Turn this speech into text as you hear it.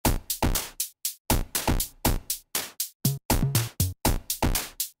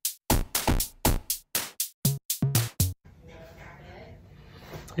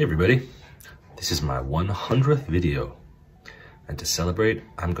Hey everybody, this is my 100th video, and to celebrate,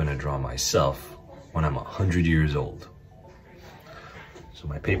 I'm gonna draw myself when I'm 100 years old. So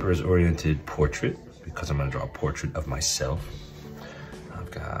my paper is oriented portrait because I'm gonna draw a portrait of myself.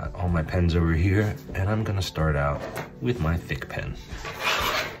 I've got all my pens over here, and I'm gonna start out with my thick pen.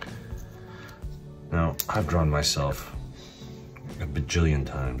 Now, I've drawn myself a bajillion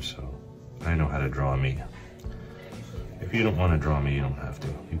times, so I know how to draw me. If you don't want to draw me, you don't have to.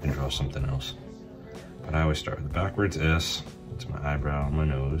 You can draw something else. But I always start with the backwards S. That's my eyebrow and my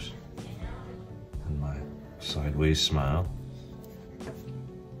nose. And my sideways smile.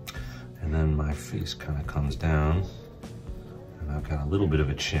 And then my face kind of comes down. And I've got a little bit of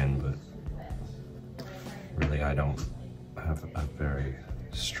a chin, but really I don't have a very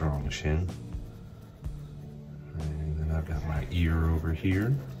strong chin. And then I've got my ear over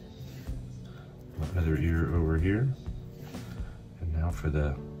here. My other ear over here. And now for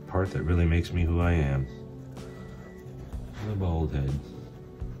the part that really makes me who I am. The bald head.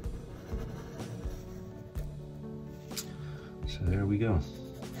 So there we go.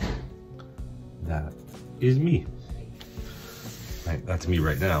 That is me. Right, that's me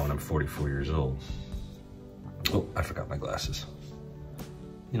right now when I'm 44 years old. Oh, I forgot my glasses.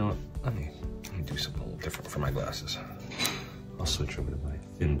 You know what? Let me do something a little different for my glasses. I'll switch over to my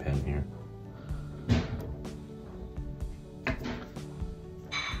thin pen here.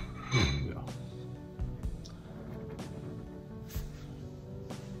 There we go.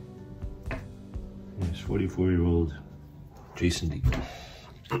 Here's 44-year-old Jason Deeble.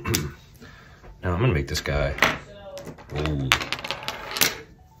 Now I'm gonna make this guy old.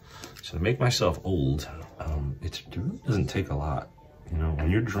 So to make myself old, it really doesn't take a lot. You know, when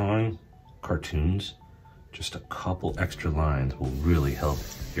you're drawing cartoons, just a couple extra lines will really help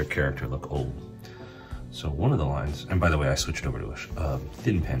your character look old. So one of the lines, and by the way, I switched over to a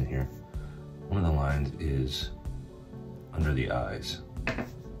thin pen here. One of the lines is under the eyes.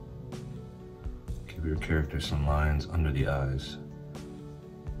 Give your character some lines under the eyes.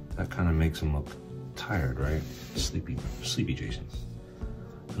 That kind of makes him look tired, right? Sleepy Jason.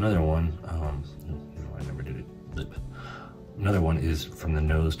 Another one, no, I never did it, lip. Another one is from the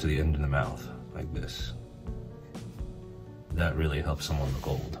nose to the end of the mouth, like this. That really helps someone look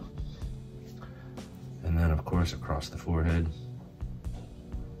old. And then, of course, across the forehead,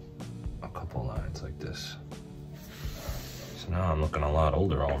 a couple lines like this. So now I'm looking a lot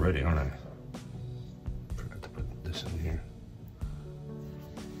older already, aren't I? Forgot to put this in here.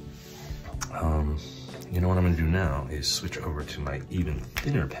 You know what I'm gonna do now is switch over to my even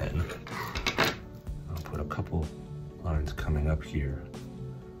thinner pen. I'll put a couple lines coming up here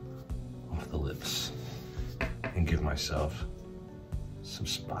off the lips and give myself some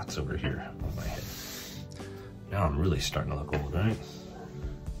spots over here on my head. Now I'm really starting to look old, right?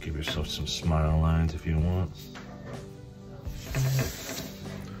 Give yourself some smile lines if you want.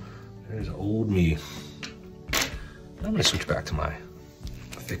 There's old me. Now I'm gonna switch back to my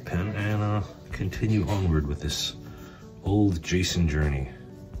thick pen and continue onward with this old Jason journey.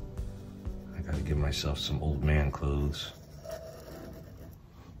 I gotta give myself some old man clothes.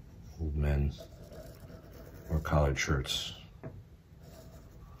 Old men wear collared shirts,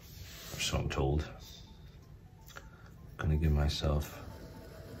 or so I'm told. Gonna give myself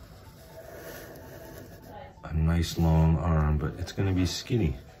a nice long arm, but it's gonna be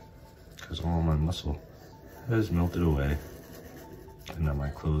skinny because all my muscle has melted away. And now my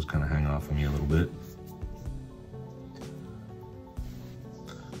clothes kind of hang off of me a little bit.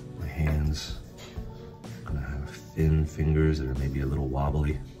 My hands, I'm gonna have thin fingers that are maybe a little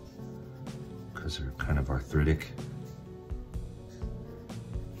wobbly because they're kind of arthritic.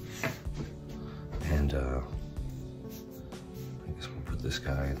 And I guess we'll put this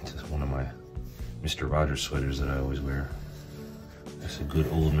guy into one of my Mr. Rogers sweaters that I always wear. That's a good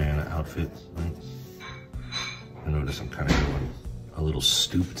old man outfit, right? I notice I'm kind of going a little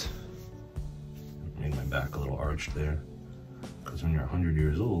stooped. Made my back a little arched there. Because when you're 100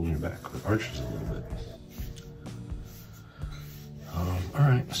 years old, your back arches a little bit. All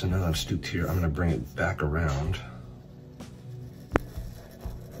right, so now that I'm stooped here, I'm gonna bring it back around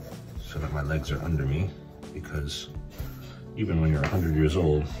so that my legs are under me, because even when you're 100 years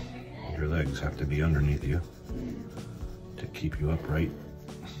old, your legs have to be underneath you to keep you upright.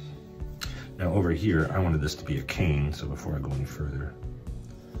 Now over here, I wanted this to be a cane, so before I go any further,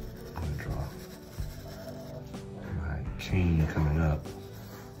 I'm gonna draw my cane coming up,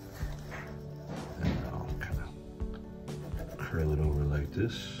 and I'll kind of curl it over like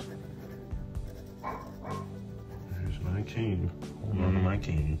this. There's my cane, hold on to my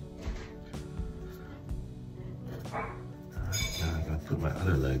cane. All right, now I gotta put put my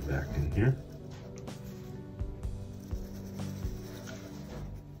other leg back in here.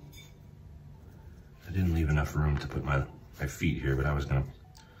 I didn't leave enough room to put my feet here, but I was gonna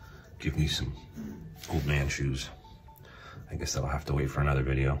give me some old man shoes. I guess that'll have to wait for another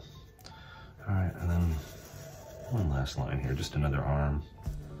video. All right, and then one last line here, just another arm.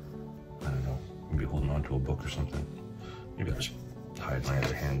 I don't know, maybe holding on to a book or something. Maybe I'll just hide my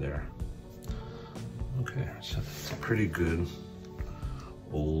other hand there. Okay, so that's a pretty good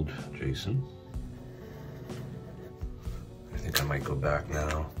old Jason. I think I might go back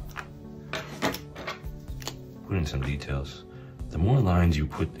now. Put in some details. The more lines you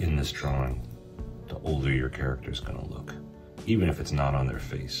put in this drawing, the older your character is gonna look. Even if it's not on their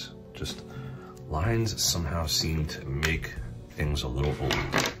face. Just lines somehow seem to make things a little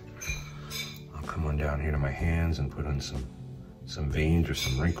older. I'll come on down here to my hands and put in some veins or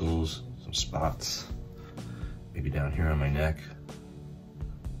some wrinkles, some spots. Maybe down here on my neck,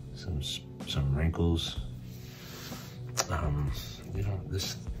 some wrinkles. You know,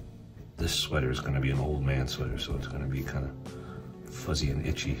 this sweater is going to be an old man sweater, so it's going to be kind of fuzzy and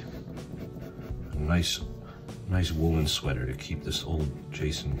itchy. A nice woolen sweater to keep this old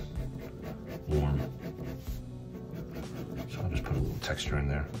Jason warm. So I'll just put a little texture in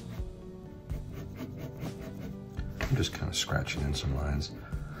there. I'm just kind of scratching in some lines.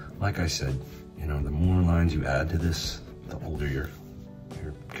 Like I said, you know, the more lines you add to this, the older your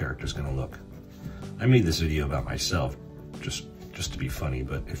character's gonna look. I made this video about myself just to be funny,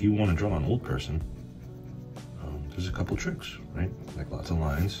 but if you want to draw an old person, there's a couple tricks, right? Like lots of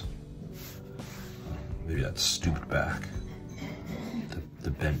lines. Maybe that stooped back,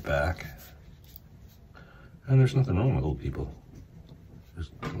 the bent back. And there's nothing wrong with old people.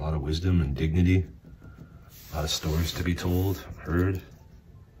 There's a lot of wisdom and dignity, a lot of stories to be told, heard.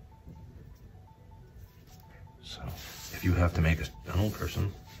 So if you have to make an old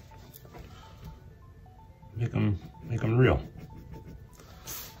person, make them real.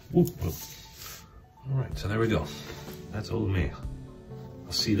 Whoop, whoop. All right, so there we go. That's old me.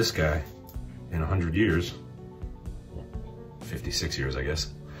 I'll see this guy in 100 years, 56 years, I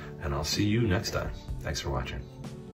guess, and I'll see you next time. Thanks for watching.